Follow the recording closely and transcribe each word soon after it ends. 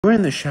We're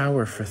in the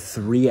shower for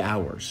 3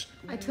 hours.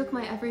 I took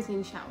my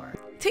everything shower.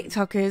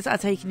 TikTokers are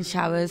taking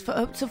showers for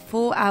up to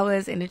 4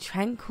 hours in a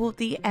trend called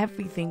the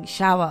everything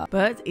shower.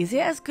 But is it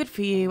as good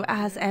for you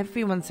as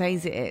everyone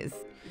says it is?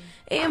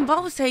 It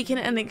involves taking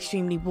an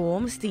extremely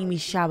warm, steamy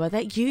shower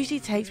that usually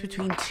takes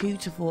between 2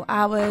 to 4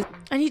 hours,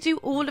 and you do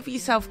all of your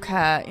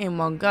self-care in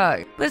one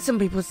go. But some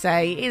people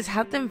say it's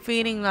had them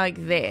feeling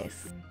like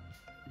this.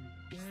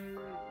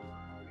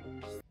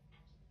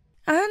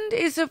 And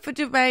it's up for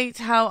debate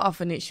how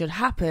often it should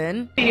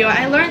happen.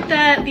 I learned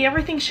that the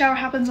everything shower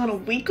happens on a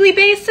weekly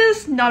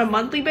basis, not a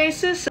monthly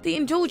basis. The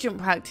indulgent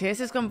practice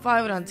has gone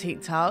viral on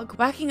TikTok,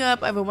 racking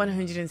up over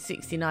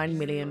 169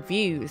 million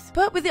views.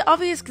 But with the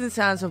obvious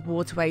concerns of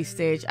water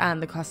wastage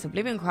and the cost of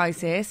living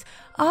crisis,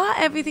 are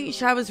everything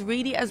showers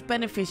really as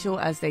beneficial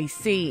as they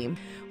seem?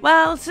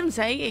 Well, some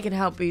say it can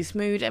help boost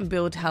mood and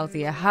build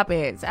healthier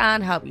habits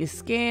and help your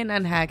skin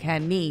and hair care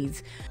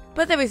needs.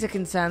 But there is a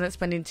concern that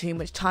spending too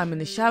much time in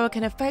the shower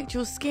can affect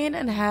your skin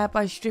and hair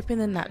by stripping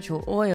the natural oil.